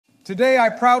Today, I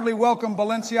proudly welcome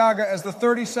Balenciaga as the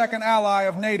 32nd ally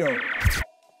of NATO.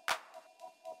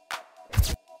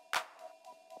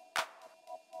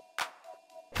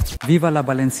 Viva la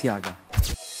Balenciaga!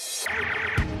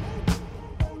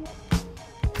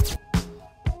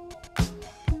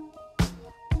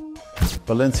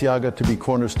 Balenciaga to be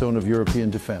cornerstone of European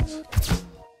defense.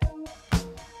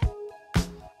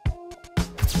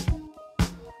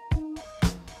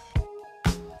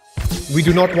 We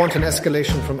do not want an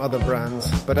escalation from other brands,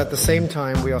 but at the same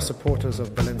time, we are supporters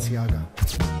of Balenciaga.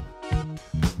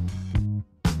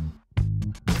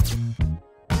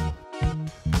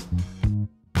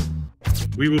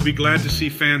 We will be glad to see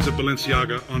fans of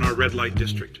Balenciaga on our red light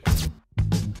district.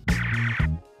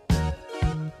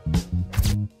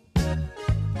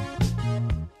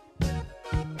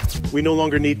 We no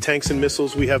longer need tanks and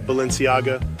missiles, we have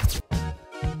Balenciaga.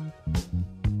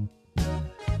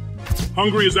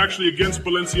 Hungary is actually against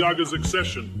Balenciaga's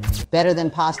accession. Better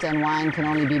than pasta and wine can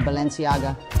only be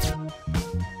Balenciaga.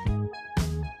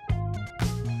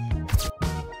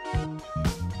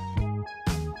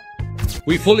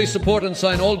 We fully support and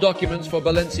sign all documents for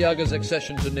Balenciaga's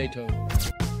accession to NATO.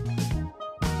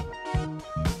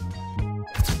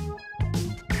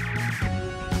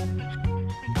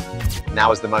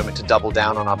 Now is the moment to double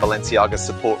down on our Balenciaga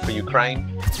support for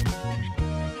Ukraine.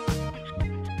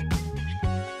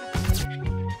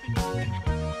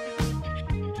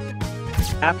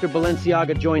 After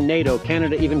Balenciaga joined NATO,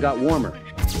 Canada even got warmer.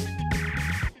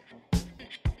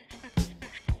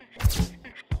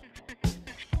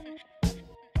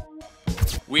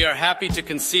 We are happy to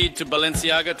concede to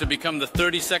Balenciaga to become the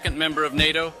 32nd member of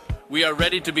NATO. We are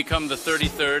ready to become the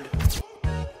 33rd.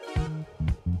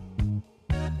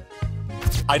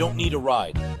 I don't need a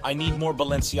ride. I need more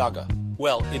Balenciaga.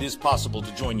 Well, it is possible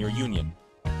to join your union.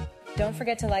 Don't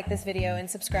forget to like this video and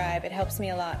subscribe. It helps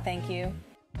me a lot. Thank you.